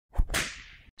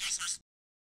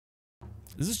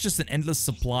This is just an endless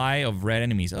supply of red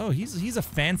enemies. Oh, he's a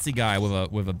fancy guy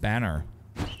with a banner.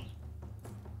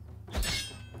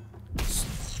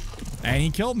 And he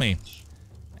killed me.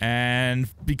 And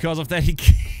because of that, he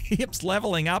keeps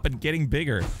leveling up and getting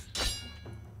bigger.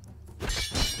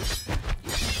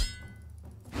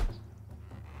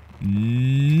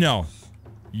 No.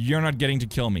 You're not getting to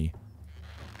kill me.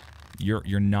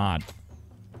 You're not.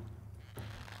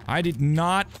 I did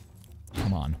not.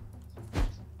 Come on.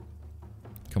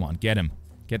 Come on, get him.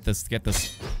 Get this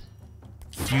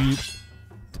cube.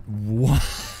 What?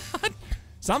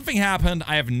 Something happened.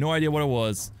 I have no idea what it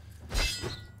was.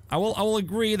 I will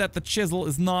agree that the chisel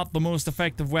is not the most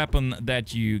effective weapon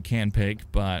that you can pick,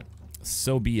 but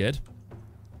so be it.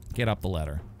 Get up the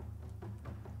ladder.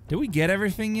 Did we get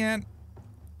everything yet?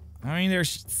 I mean,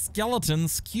 there's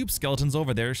skeletons, cube skeletons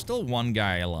over there. There's still one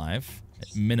guy alive,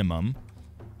 at minimum.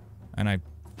 And I'm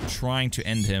trying to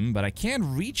end him, but I can't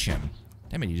reach him.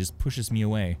 Damn it, he just pushes me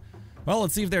away. Well,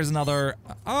 let's see if there's another...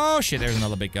 Oh, shit, there's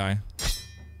another big guy.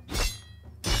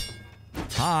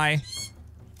 Hi.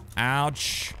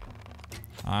 Ouch.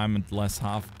 I'm at less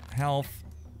half health.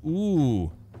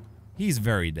 Ooh. He's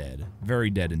very dead. Very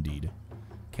dead indeed.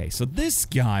 Okay, so this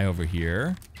guy over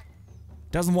here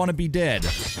doesn't want to be dead.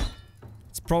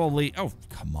 It's probably... Oh,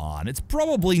 come on. It's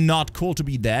probably not cool to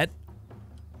be dead.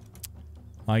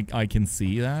 I can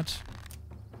see that.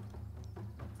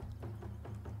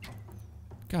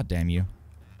 God damn you.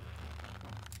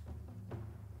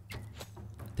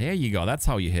 There you go. That's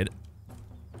how you hit.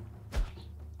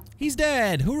 He's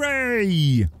dead!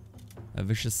 Hooray! A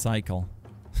vicious cycle.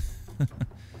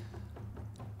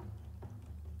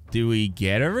 Do we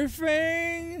get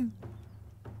everything?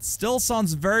 Still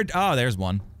sounds very... Oh, there's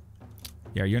one.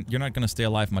 Yeah, you're not gonna stay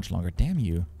alive much longer. Damn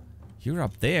you. You're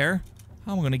up there.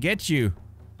 How am I gonna get you?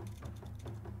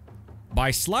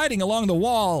 By sliding along the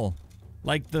wall.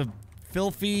 Like the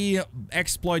filthy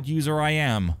exploit user I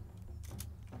am.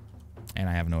 And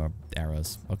I have no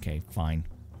arrows. Okay, fine.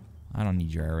 I don't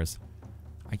need your arrows.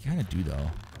 I kinda do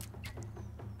though.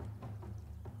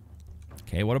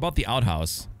 Okay, what about the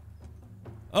outhouse?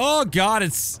 Oh god,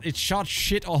 it shot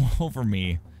shit all over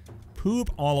me. Poop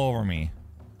all over me.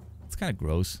 It's kinda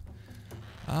gross.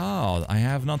 Oh, I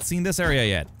have not seen this area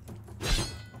yet.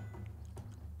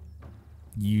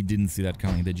 You didn't see that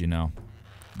coming, did you? No.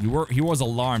 He was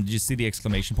alarmed. Did you see the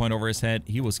exclamation point over his head?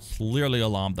 He was clearly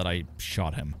alarmed that I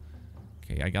shot him.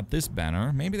 Okay, I got this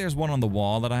banner. Maybe there's one on the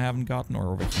wall that I haven't gotten,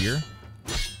 or over here.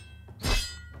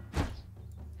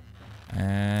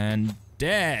 And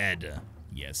dead.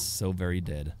 Yes, so very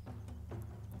dead.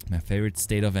 My favorite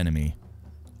state of enemy.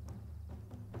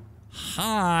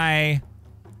 Hi.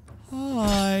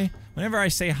 Hi. Whenever I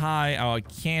say hi, I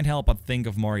can't help but think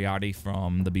of Moriarty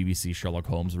from the BBC Sherlock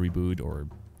Holmes reboot or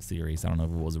series. I don't know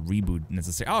if it was a reboot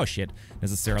necessarily. Oh shit,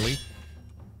 necessarily.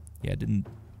 Yeah, I didn't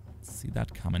see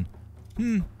that coming.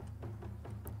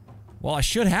 Well, I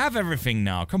should have everything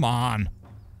now. Come on.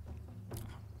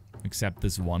 Except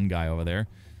this one guy over there.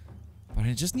 But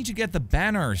I just need to get the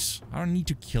banners. I don't need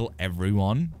to kill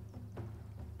everyone.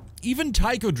 Even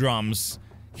taiko drums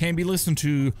can be listened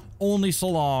to only so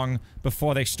long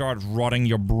before they start rotting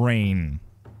your brain.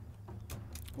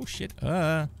 Oh shit.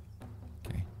 Okay.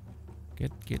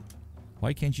 Get.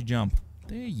 Why can't you jump?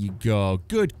 There you go.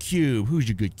 Good cube. Who's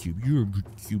your good cube? You're a good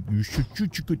cube. You should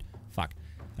shoot your good. Fuck.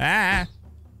 Ah!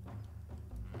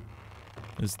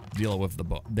 Just deal with the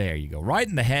bow. There you go. Right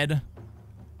in the head.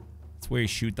 That's where you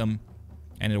shoot them.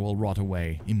 And it will rot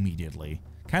away immediately.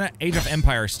 Kind of Age of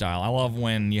Empires style. I love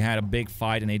when you had a big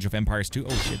fight in Age of Empires 2.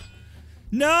 Oh shit.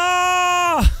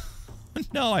 No!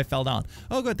 No, I fell down.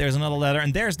 Oh good, there's another ladder.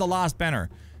 And there's the last banner.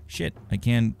 Shit, I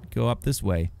can't go up this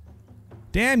way.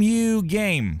 Damn you,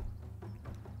 game.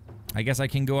 I guess I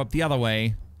can go up the other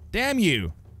way. Damn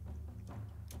you!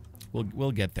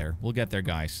 We'll get there. We'll get there,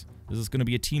 guys. This is gonna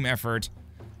be a team effort.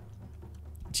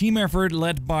 Team effort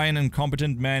led by an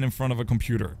incompetent man in front of a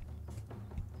computer.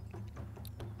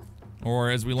 Or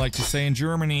as we like to say in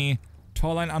Germany,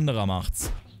 toll ein anderer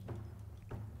macht's.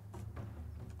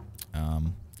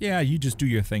 Yeah, you just do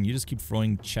your thing. You just keep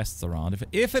throwing chests around.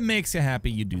 If it makes you happy,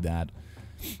 you do that.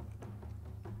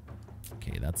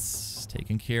 Okay, that's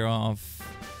taken care of.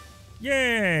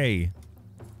 Yay!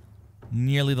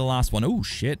 Nearly the last one. Oh,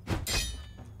 shit.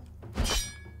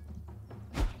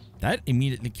 That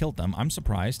immediately killed them. I'm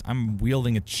surprised. I'm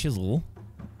wielding a chisel.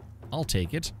 I'll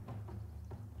take it.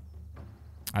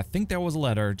 I think there was a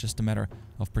ladder, just a matter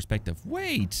of perspective.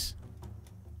 Wait!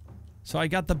 So I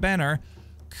got the banner.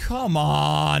 Come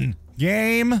on!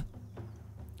 Game!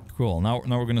 Cool, now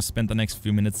we're gonna spend the next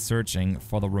few minutes searching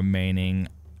for the remaining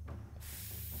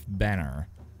banner.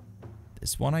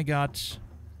 This one I got.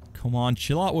 Come on,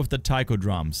 chill out with the taiko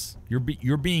drums.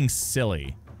 You're being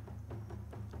silly.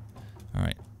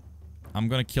 Alright. I'm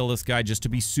gonna kill this guy just to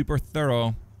be super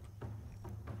thorough.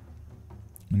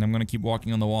 And I'm gonna keep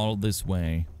walking on the wall this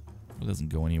way. It doesn't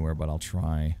go anywhere, but I'll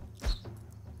try.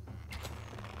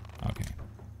 Okay.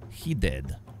 He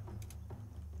dead.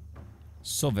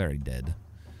 So very dead.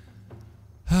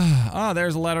 Ah,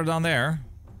 there's a ladder down there.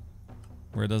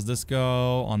 Where does this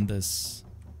go? On this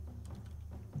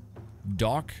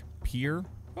dock pier?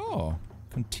 Oh,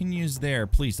 continues there.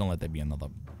 Please don't let there be another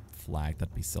flag.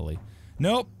 That'd be silly.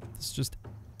 Nope. It's just...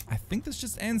 I think this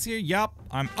just ends here. Yup.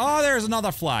 Oh, there's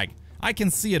another flag. I can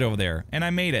see it over there. And I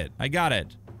made it. I got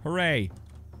it. Hooray.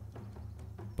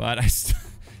 But I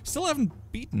still haven't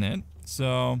beaten it.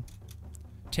 So...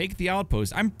 Take the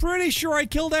outpost. I'm pretty sure I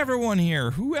killed everyone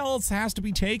here. Who else has to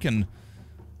be taken?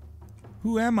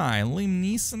 Who am I? Liam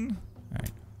Neeson?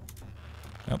 Alright.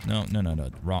 Oh, no.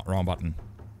 Wrong button.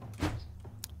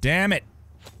 Damn it!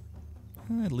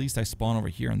 At least I spawn over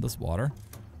here in this water.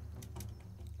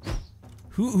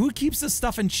 Who keeps this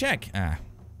stuff in check? Ah.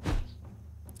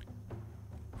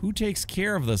 Who takes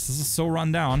care of this? This is so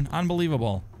run down.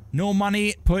 Unbelievable. No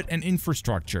money put in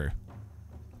infrastructure.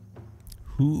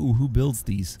 Who builds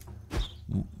these?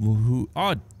 Who?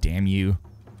 Oh, damn you.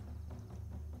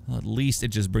 Well, at least it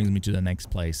just brings me to the next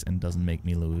place and doesn't make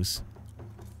me lose.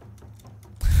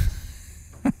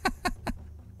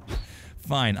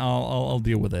 Fine, I'll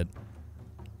deal with it.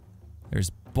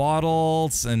 There's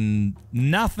bottles and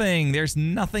nothing. There's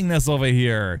nothingness over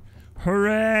here.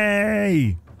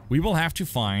 Hooray! We will have to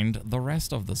find the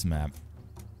rest of this map.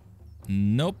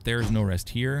 Nope, there's no rest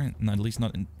here. At least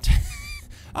not in...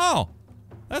 Oh!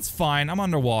 That's fine. I'm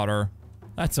underwater.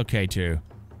 That's okay, too.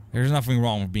 There's nothing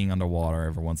wrong with being underwater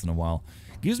every once in a while.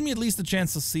 Gives me at least a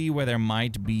chance to see where there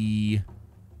might be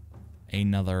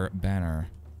another banner.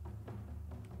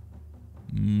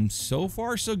 So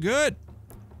far, so good.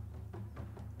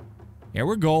 Yeah,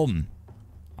 we're golden.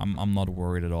 I'm not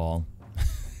worried at all.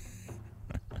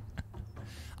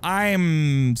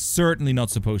 I'm certainly not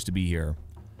supposed to be here.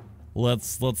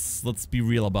 Let's be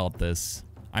real about this.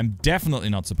 I'm definitely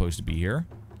not supposed to be here.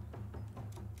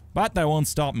 But that won't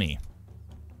stop me.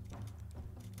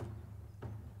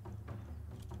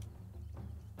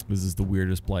 This is the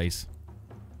weirdest place.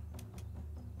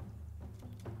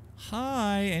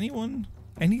 Hi, anyone?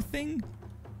 Anything?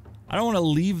 I don't want to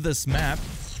leave this map.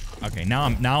 Okay, now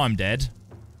I'm dead.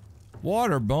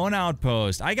 Waterbone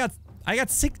outpost. I got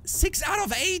 6 out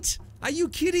of 8. Are you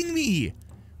kidding me?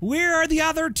 Where are the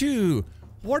other 2?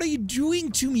 What are you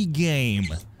doing to me, game?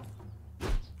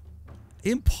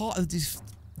 2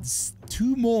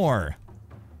 more.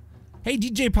 Hey,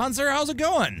 DJ Panzer, how's it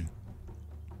going?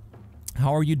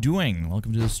 How are you doing?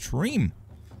 Welcome to the stream.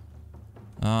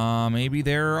 Maybe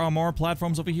there are more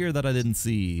platforms over here that I didn't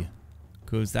see.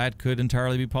 Because that could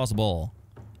entirely be possible.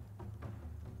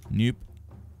 Nope.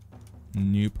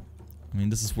 Nope. I mean,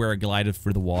 this is where I glided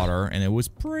through the water, and it was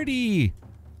pretty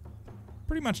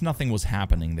much nothing was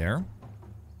happening there.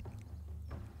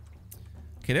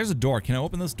 Okay, there's a door. Can I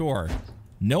open this door?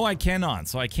 No, I cannot,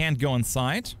 so I can't go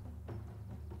inside.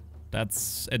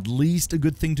 That's at least a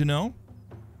good thing to know.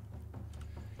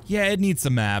 Yeah, it needs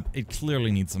a map. It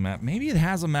clearly needs a map. Maybe it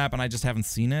has a map and I just haven't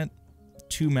seen it.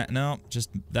 2 map. No, just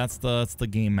that's the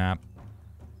game map.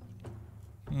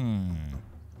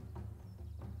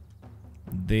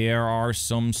 There are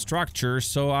some structures,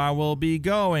 so I will be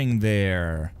going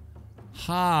there.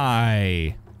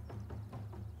 Hi.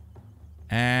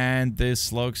 And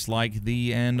this looks like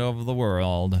the end of the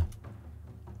world.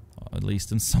 At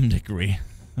least in some degree.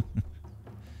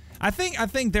 I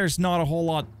think there's not a whole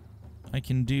lot I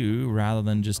can do rather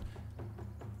than just...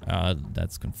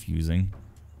 that's confusing.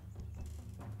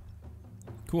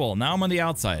 Cool, now I'm on the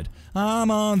outside. I'm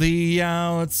on the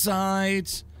outside.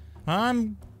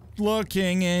 I'm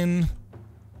looking in.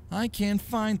 I can't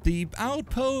find the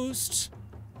outpost.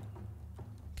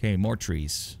 Okay, more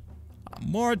trees.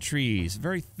 More trees.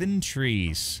 Very thin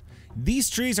trees. These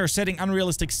trees are setting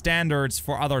unrealistic standards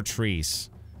for other trees.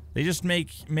 They just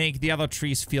make the other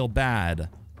trees feel bad.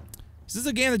 Is this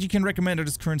a game that you can recommend at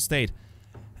its current state?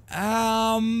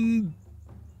 No.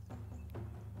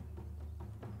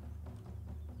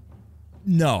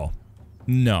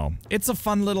 No. It's a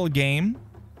fun little game.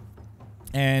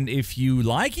 And if you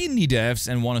like indie devs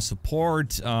and want to support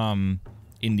indie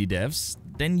devs,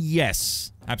 then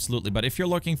yes, absolutely. But if you're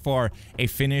looking for a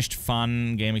finished,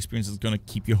 fun game experience that's going to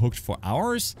keep you hooked for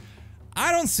hours,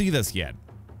 I don't see this yet.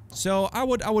 So I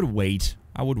would wait.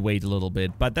 I would wait a little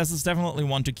bit. But this is definitely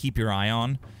one to keep your eye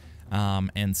on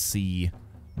and see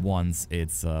once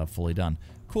it's fully done.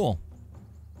 Cool.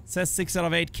 Says 6 out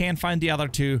of 8. Can't find the other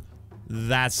 2.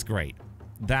 That's great.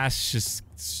 That's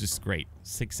just great.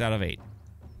 6 out of 8.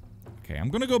 Okay, I'm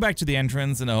gonna go back to the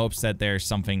entrance in the hopes that there's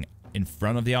something in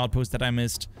front of the outpost that I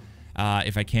missed.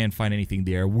 If I can't find anything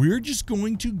there, we're just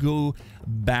going to go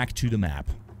back to the map.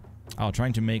 Oh,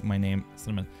 trying to make my name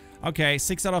cinnamon. Okay,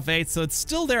 6 out of 8, so it's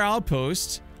still their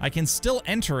outpost. I can still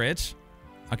enter it.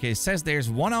 Okay, it says there's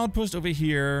one outpost over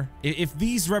here. If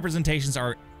these representations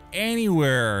are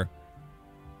anywhere...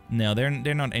 No, they're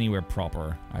not anywhere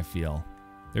proper, I feel.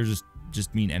 They're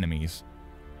just mean enemies.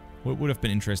 What would have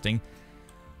been interesting.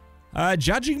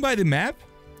 Judging by the map,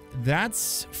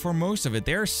 that's for most of it.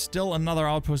 There's still another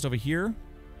outpost over here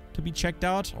to be checked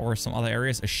out, or some other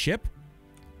areas. A ship,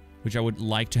 which I would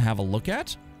like to have a look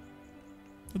at.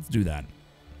 Let's do that.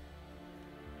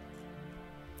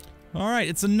 Alright,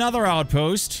 it's another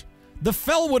outpost. The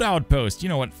Fellwood outpost. You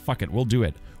know what? Fuck it. We'll do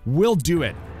it. We'll do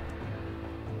it.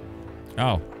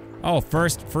 Oh. Oh,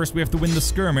 first we have to win the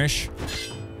skirmish.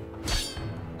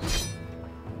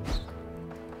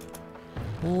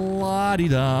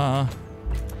 La-di-da.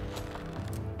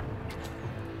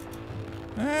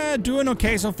 Doing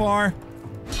okay so far.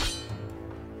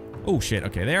 Oh shit,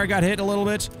 okay, there I got hit a little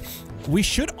bit. We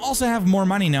should also have more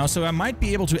money now, so I might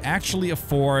be able to actually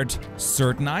afford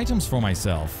certain items for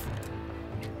myself.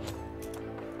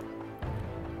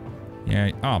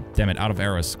 Yeah, oh, damn it, out of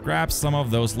arrows. Grab some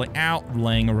of those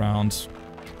laying around.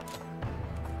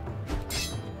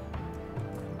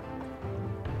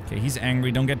 Okay, he's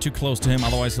angry, don't get too close to him,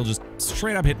 otherwise he'll just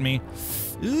straight up hit me.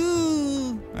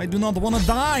 Ooh, I do not want to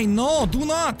die. No, do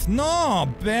not. No,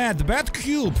 bad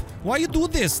cube. Why you do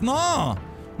this? No,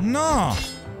 no,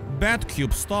 bad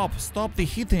cube. Stop the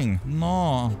hitting.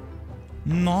 No,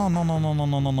 no, no, no, no, no,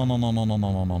 no, no, no, no, no, no, no, no,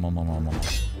 no, no, no, no, no, no.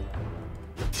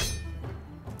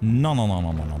 No, no, no,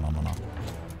 no, no, no, no, no, no.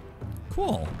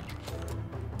 Cool.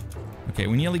 Okay,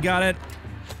 we nearly got it.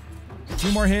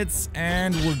 2 more hits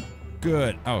and we're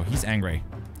good. Oh, he's angry.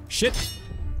 Shit.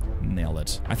 Nailed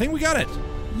it. I think we got it.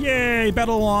 Yay,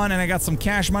 battle won, and I got some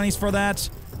cash monies for that.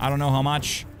 I don't know how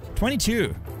much.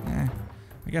 22. I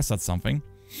guess that's something.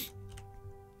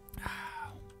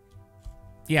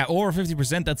 Yeah, over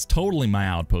 50%, that's totally my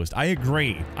outpost. I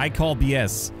agree. I call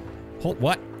BS. Hold,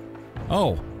 what?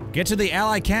 Oh, get to the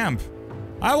ally camp.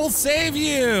 I will save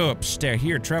you! Psh, there,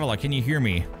 here, Traveler, can you hear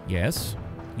me? Yes?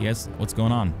 Yes, what's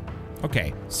going on?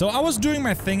 Okay, so I was doing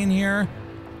my thing in here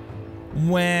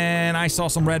when I saw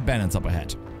some red bandits up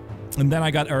ahead. And then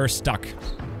I got stuck.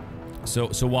 So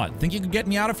what? Think you could get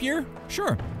me out of here?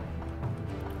 Sure.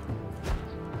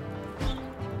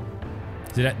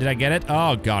 Did I get it?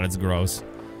 Oh god, it's gross.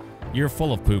 You're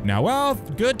full of poop now. Well,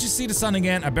 good to see the sun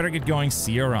again. I better get going.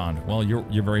 See you around. Well,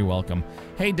 you're very welcome.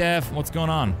 Hey Dev, what's going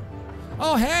on?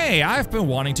 Oh hey, I've been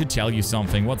wanting to tell you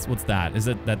something. What's that? Is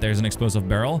it that there's an explosive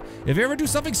barrel? If you ever do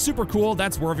something super cool,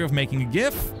 that's worthy of making a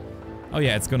GIF. Oh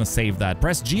yeah, it's gonna save that.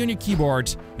 Press G on your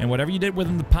keyboard, and whatever you did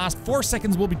within the past 4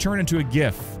 seconds will be turned into a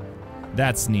GIF.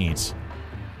 That's neat.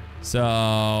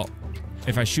 So,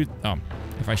 if I shoot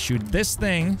this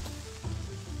thing,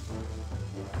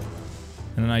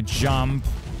 and then I jump,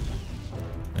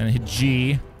 and hit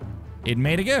G, it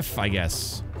made a GIF, I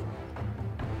guess.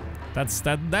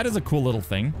 That is a cool little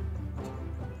thing.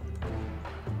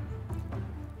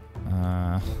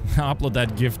 I'll upload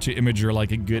that GIF to Imager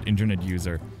like a good internet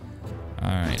user.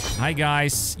 Alright. Hi,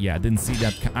 guys. Yeah, didn't see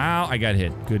that. Ow, I got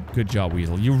hit. Good job,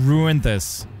 Weasel. You ruined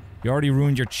this. You already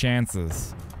ruined your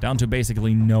chances. Down to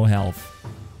basically no health.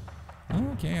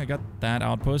 Okay, I got that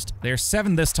outpost. There's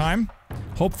 7 this time.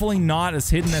 Hopefully not as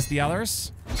hidden as the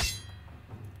others.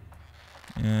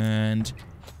 And...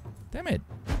 damn it.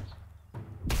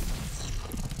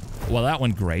 Well, that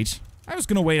went great. I was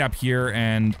gonna wait up here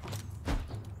and...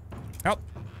 oh.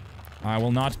 I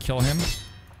will not kill him.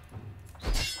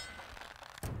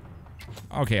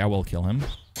 Okay, I will kill him.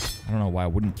 I don't know why I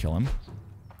wouldn't kill him.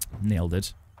 Nailed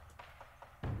it.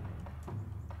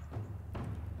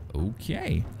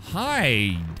 Okay.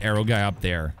 Hi, arrow guy up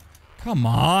there. Come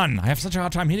on! I have such a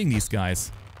hard time hitting these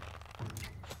guys.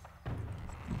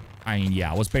 I mean,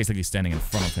 yeah, I was basically standing in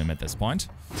front of him at this point.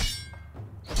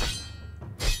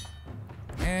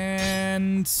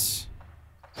 And...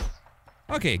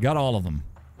 okay, got all of them.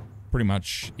 Pretty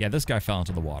much. Yeah, this guy fell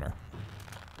into the water.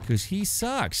 Because he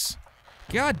sucks.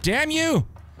 God damn you!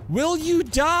 Will you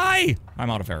die? I'm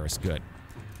out of arrows. Good.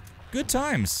 Good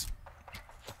times.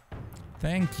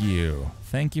 Thank you.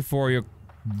 Thank you for your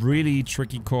really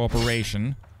tricky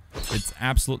cooperation. It's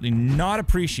absolutely not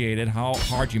appreciated how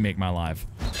hard you make my life.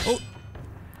 Oh!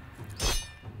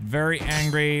 Very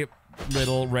angry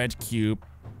little red cube.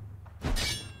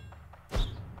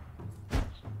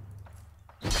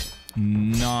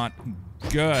 Not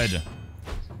good.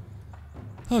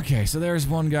 Okay, so there's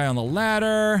one guy on the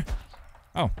ladder.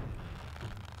 Oh.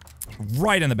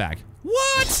 Right in the back.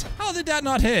 What? How did that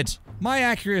not hit? My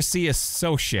accuracy is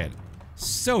so shit.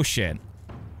 So shit.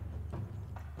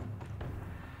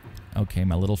 Okay,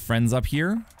 my little friend's up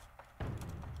here.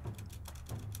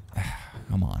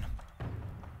 Come on.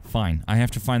 Fine, I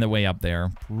have to find a way up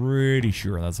there. Pretty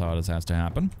sure that's how this has to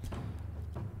happen.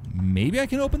 Maybe I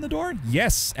can open the door?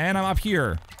 Yes, and I'm up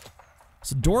here.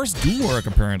 So doors do work,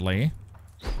 apparently.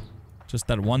 Just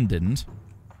that one didn't.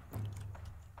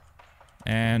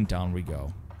 And down we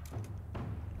go.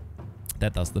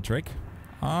 That does the trick.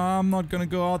 I'm not gonna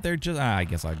go out there just... I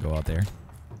guess I'll go out there.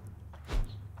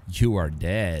 You are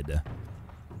dead.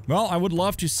 Well, I would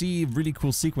love to see really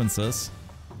cool sequences.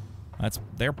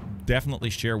 They're definitely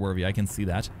share-worthy, I can see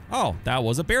that. Oh, that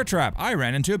was a bear trap. I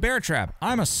ran into a bear trap.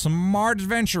 I'm a smart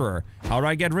adventurer. How do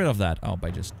I get rid of that? Oh,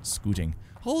 by just scooting.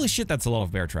 Holy shit, that's a lot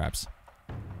of bear traps.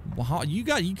 Wow, you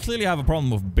clearly have a problem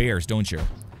with bears, don't you?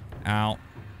 Ow.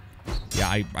 Yeah,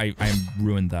 I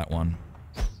ruined that one.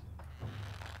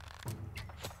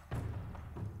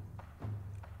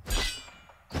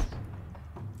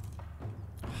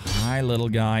 Hi, little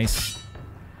guys.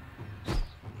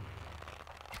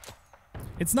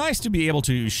 It's nice to be able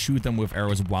to shoot them with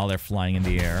arrows while they're flying in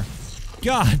the air.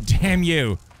 God damn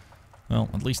you! Well,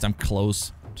 at least I'm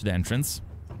close to the entrance.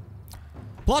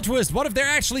 Plot twist, what if they're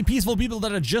actually peaceful people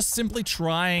that are just simply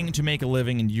trying to make a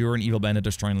living and you're an evil bandit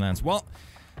destroying lands? Well,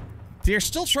 they're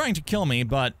still trying to kill me,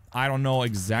 but I don't know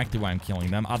exactly why I'm killing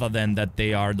them, other than that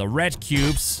they are the red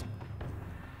cubes.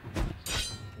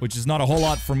 Which is not a whole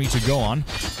lot for me to go on.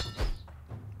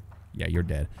 Yeah, you're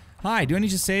dead. Hi, do I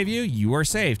need to save you? You are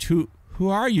saved. Who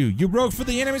are you? You broke for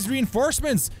the enemy's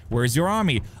reinforcements! Where's your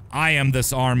army? I am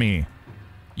this army.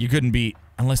 You couldn't be,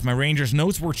 unless my ranger's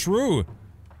notes were true.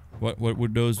 What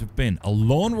would those have been? A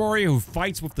lone warrior who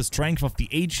fights with the strength of the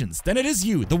ancients. Then it is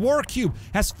you! The Warcube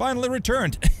has finally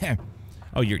returned!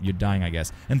 Oh, you're dying, I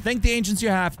guess. And thank the ancients you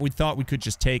have. We thought we could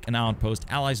just take an outpost.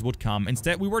 Allies would come.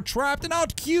 Instead, we were trapped and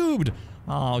outcubed!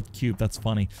 Oh, cube, that's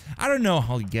funny. I don't know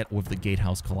how you get with the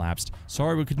gatehouse collapsed.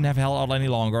 Sorry we couldn't have held out any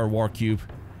longer, Warcube.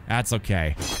 That's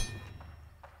okay.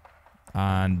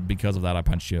 And because of that, I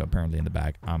punched you apparently in the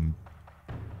back. Are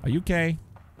you okay?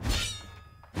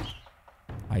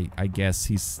 I guess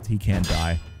he can't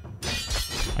die.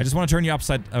 I just want to turn you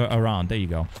upside around. There you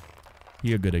go.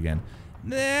 You're good again.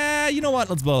 Nah, you know what?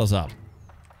 Let's blow this up.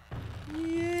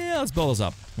 Yeah, let's blow this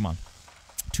up. Come on.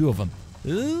 2 of them.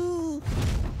 Ooh.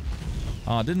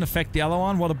 Oh, it didn't affect the other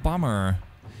one? What a bummer.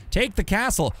 Take the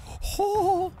castle.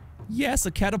 Oh, yes,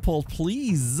 a catapult,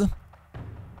 please.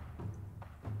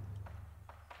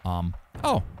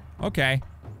 Oh, okay.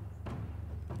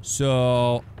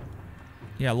 So,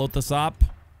 yeah, load this up.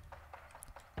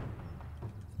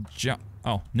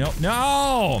 Oh, no,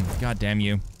 no! God damn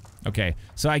you. Okay,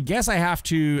 so I guess I have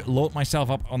to load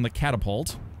myself up on the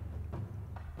catapult.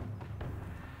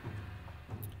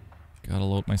 Gotta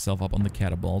load myself up on the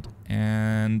catapult,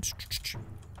 and...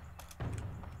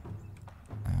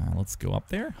 let's go up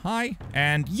there. Hi,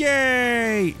 and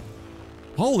yay!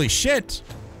 Holy shit!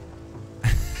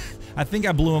 I think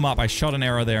I blew him up. I shot an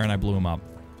arrow there and I blew him up.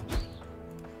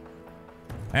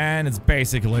 And it's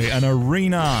basically an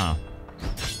arena.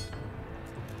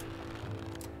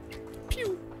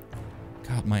 Pew!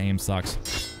 God, my aim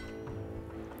sucks.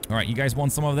 All right, you guys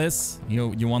want some of this?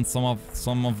 You want some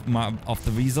of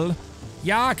the weasel?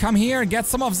 Yeah, come here, get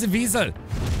some of the weasel.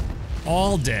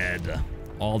 All dead.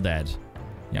 All dead.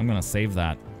 Yeah, I'm gonna save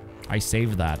that. I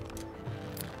saved that.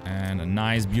 And a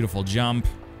nice, beautiful jump.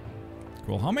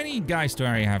 Cool. How many guys do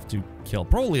I have to kill?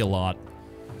 Probably a lot.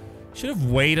 Should have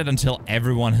waited until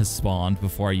everyone has spawned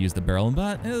before I use the barrel,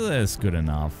 but it is good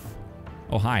enough.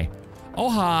 Oh, hi. Oh,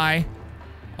 hi.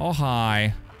 Oh,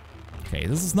 hi. Okay,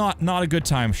 this is not a good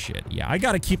time. Shit. Yeah, I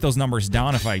gotta keep those numbers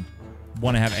down if I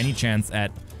want to have any chance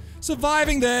at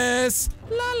surviving this.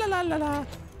 La la la la la.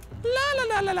 La la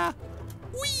la la la.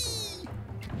 Whee!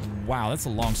 Wow, that's a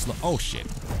long slow. Oh, shit.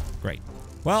 Great.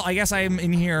 Well, I guess I'm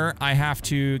in here. I have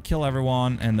to kill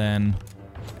everyone, and then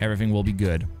everything will be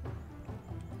good.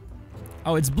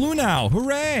 Oh, it's blue now.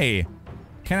 Hooray!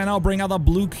 Can I now bring other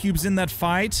blue cubes in that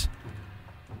fight?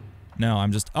 No,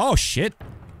 I'm just... Oh, shit!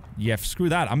 Yeah, screw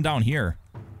that. I'm down here.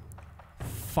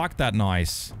 Fuck that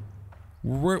noise.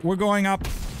 We're going up...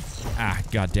 Ah,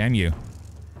 god damn you.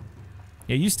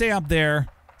 Yeah, you stay up there.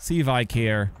 See if I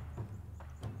care.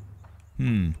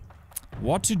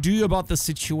 What to do about the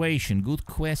situation? Good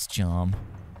question.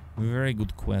 Very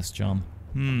good question.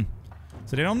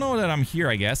 So they don't know that I'm here,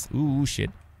 I guess. Ooh,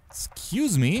 shit.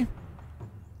 Excuse me?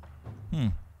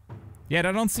 Yeah,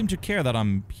 they don't seem to care that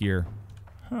I'm here.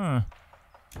 Huh.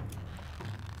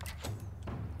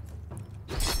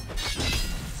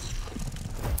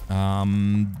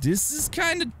 This is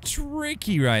kind of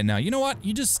tricky right now. You know what?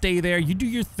 You just stay there, you do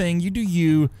your thing, you do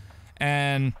you,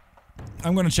 and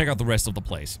I'm gonna check out the rest of the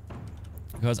place.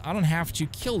 Because I don't have to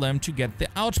kill them to get the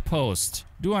outpost,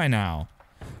 do I now?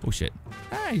 Oh shit.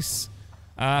 Nice.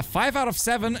 5 out of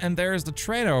 7, and there's the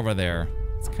trader over there.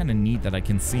 It's kind of neat that I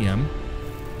can see him.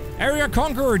 Area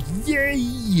conquered!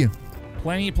 Yay!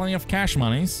 Plenty of cash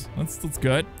monies. That's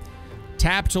good.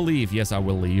 Tap to leave. Yes, I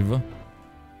will leave.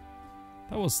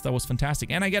 That was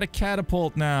fantastic. And I get a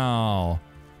catapult now.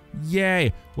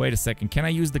 Yay. Wait a second. Can I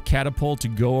use the catapult to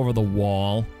go over the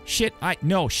wall? Shit.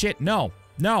 No. Shit. No.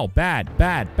 No. Bad.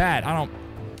 I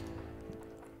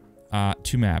don't...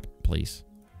 to map, please.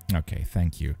 Okay,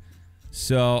 thank you.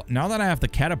 So, now that I have the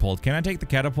catapult, can I take the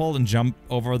catapult and jump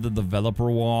over the developer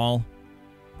wall?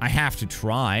 I have to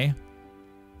try.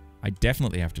 I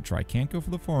definitely have to try. Can't go for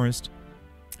the forest.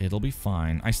 It'll be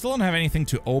fine. I still don't have anything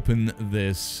to open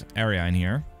this area in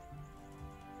here.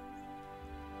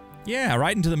 Yeah,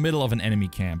 right into the middle of an enemy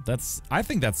camp. I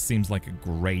think that seems like a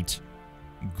great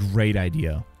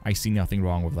idea. I see nothing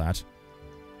wrong with that.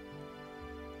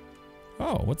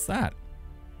 Oh, what's that?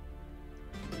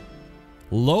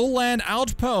 Lowland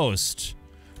Outpost.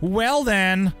 Well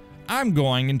then, I'm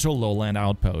going into Lowland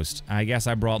Outpost. I guess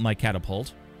I brought my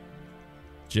catapult.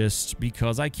 Just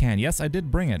because I can. Yes, I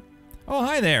did bring it. Oh,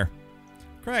 hi there.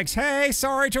 Craigs, hey,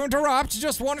 sorry to interrupt.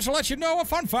 Just wanted to let you know a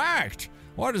fun fact.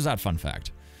 What is that fun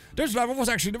fact? This level was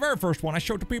actually the very first one I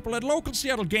showed to people at local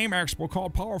Seattle Game Expo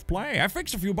called Power of Play. I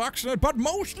fixed a few bugs in it, but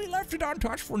mostly left it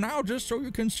untouched for now just so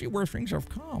you can see where things have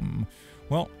come.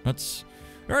 Well,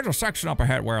 there's a section up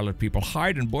ahead where I let people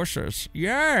hide in bushes.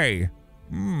 Yay!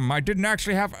 I didn't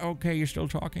actually have... Okay, you're still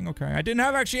talking? Okay. I didn't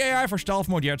have actually AI for stealth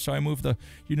mode yet, so I moved the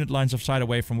unit lines of sight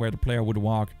away from where the player would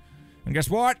walk. And guess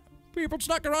what? People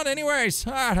snuck around anyways.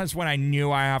 That's when I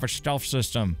knew I have a stealth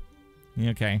system.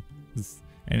 Okay.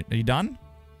 Are you done?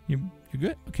 You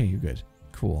good? Okay, you're good.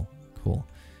 Cool.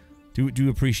 Do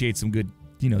appreciate some good,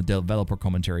 developer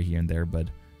commentary here and there, but...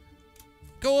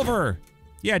 Go over!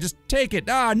 Yeah, just take it.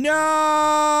 Ah,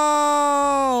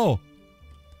 no!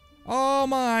 Oh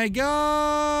my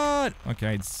god!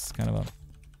 Okay, it's kind of a...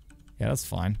 Yeah, that's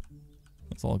fine.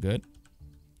 That's all good.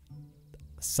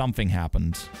 Something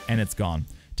happened, and it's gone.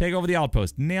 Take over the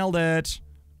outpost. Nailed it.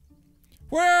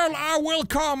 Well, I will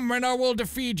come and I will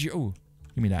defeat you. Ooh,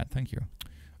 give me that. Thank you.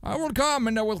 I will come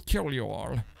and I will kill you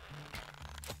all.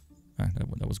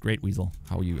 That was great, Weasel.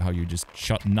 How you just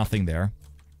shot nothing there.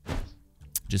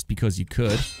 Just because you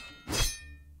could.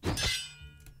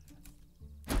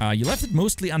 You left it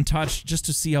mostly untouched just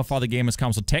to see how far the game has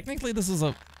come. So technically this is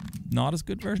a not as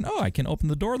good version. Oh, I can open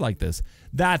the door like this.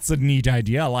 That's a neat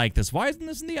idea. I like this. Why isn't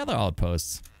this in the other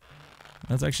outposts?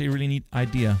 That's actually a really neat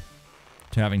idea.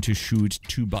 To having to shoot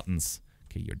 2 buttons.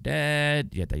 Okay, you're dead.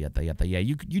 Yada. Yeah,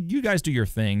 you guys do your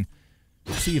thing.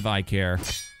 See if I care.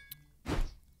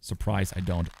 Surprise, I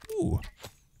don't. Ooh.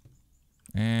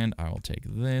 And I will take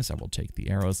this. I will take the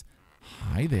arrows.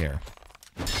 Hi there.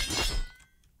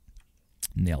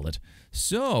 Nailed it.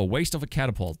 So, waste of a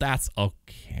catapult. That's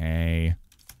okay.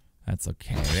 That's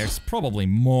okay. There's probably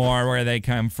more where they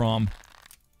come from.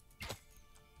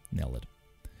 Nailed it.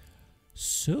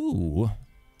 So...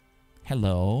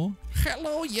 Hello?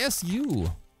 Hello, yes,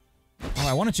 you. Oh,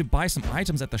 I wanted to buy some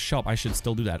items at the shop. I should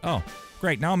still do that. Oh,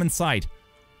 great. Now I'm inside.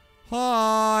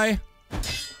 Hi.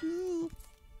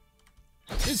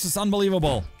 This is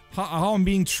unbelievable. How I'm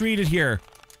being treated here.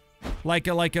 Like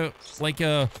a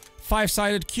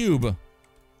 5-sided cube.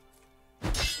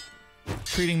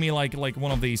 Treating me like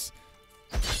one of these.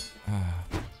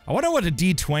 I wonder what a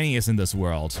D20 is in this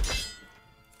world.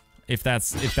 If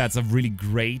that's a really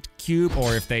great cube,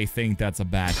 or if they think that's a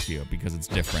bad cube because it's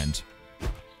different.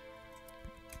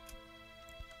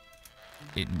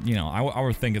 I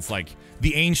would think it's like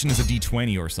the ancient is a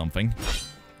D20 or something.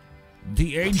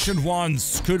 The ancient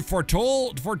ones could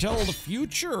foretell the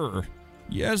future.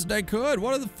 Yes, they could.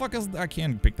 What the fuck is... I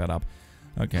can't pick that up.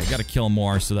 Okay, I gotta kill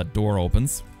more so that door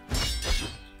opens.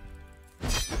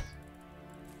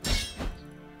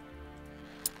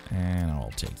 And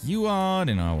I'll take you out,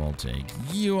 and I will take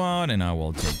you out, and I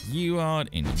will take you out,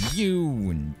 and you,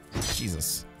 and...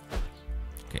 Jesus.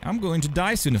 Okay, I'm going to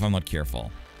die soon if I'm not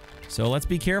careful. So let's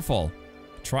be careful.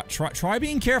 Try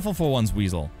being careful for once,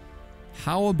 Weasel.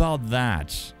 How about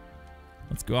that?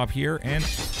 Let's go up here, and...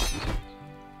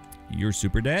 You're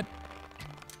super dead.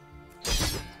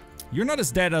 You're not as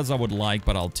dead as I would like,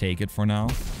 but I'll take it for now.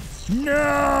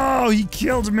 No! He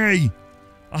killed me!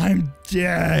 I'm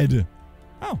dead!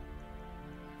 Oh.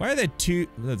 Why are there two?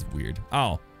 That's weird.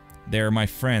 Oh, they're my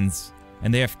friends,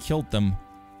 and they have killed them.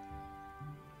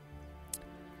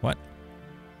 What?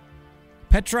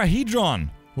 Tetrahedron,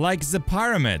 like the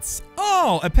pyramids.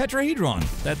 Oh, a tetrahedron.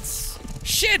 That's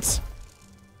shit.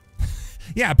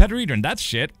 Yeah, a tetrahedron. That's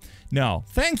shit. No,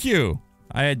 thank you.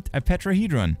 A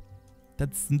tetrahedron.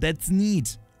 That's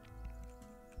neat.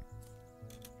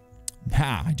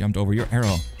 Ha! I jumped over your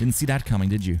arrow. Didn't see that coming,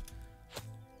 did you?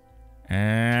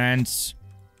 And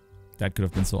that could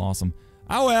have been so awesome.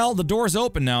 Oh well, the door's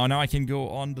open now. Now I can go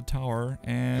on the tower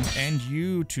and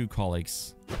you two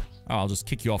colleagues. Oh, I'll just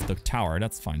kick you off the tower.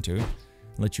 That's fine too.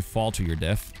 Let you fall to your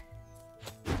death.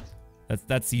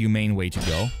 That's the humane way to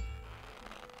go.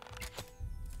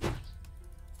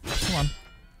 Come on.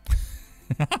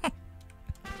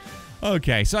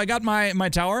 Okay, so I got my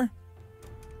tower.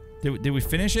 Did we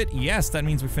finish it? Yes, that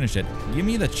means we finished it. Give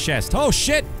me the chest. Oh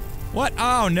shit! What?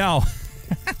 Oh no.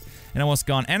 And I was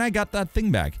gone. And I got that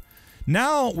thing back.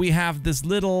 Now we have this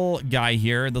little guy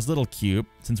here, this little cube,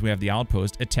 since we have the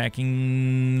outpost,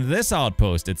 attacking this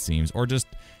outpost, it seems. Or just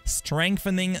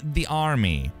strengthening the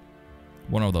army.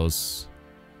 One of those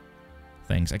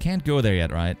things. I can't go there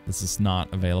yet, right? This is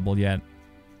not available yet.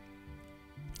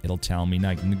 It'll tell me.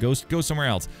 Now I can go somewhere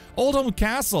else. Oldham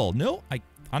Castle. No,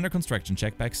 under construction.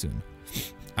 Check back soon.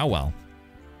 Oh well.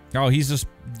 Oh,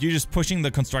 you're just pushing the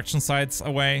construction sites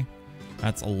away.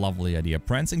 That's a lovely idea.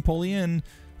 Prancing Pulley Inn.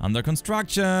 Under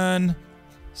construction.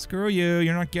 Screw you.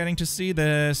 You're not getting to see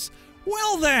this.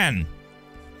 Well then.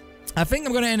 I think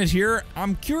I'm going to end it here.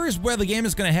 I'm curious where the game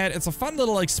is going to head. It's a fun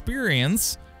little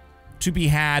experience to be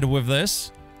had with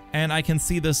this. And I can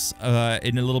see this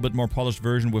in a little bit more polished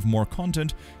version with more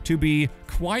content to be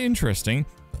quite interesting.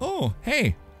 Oh,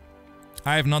 hey.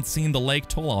 I have not seen the Lake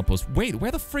Toll outpost. Wait,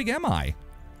 where the frig am I?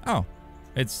 Oh,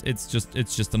 it's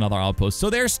just another outpost. So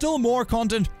there's still more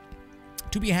content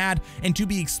to be had and to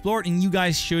be explored, and you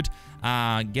guys should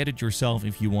get it yourself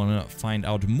if you want to find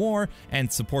out more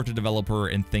and support the developer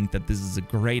and think that this is a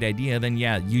great idea. Then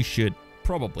yeah, you should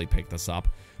probably pick this up.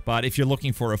 But if you're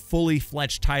looking for a fully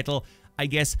fledged title, I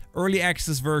guess early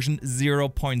access version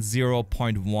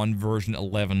 0.0.1 version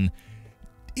 11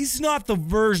 is not the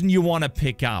version you want to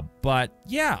pick up. But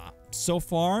yeah, so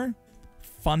far,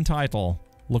 fun title.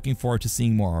 Looking forward to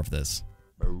seeing more of this.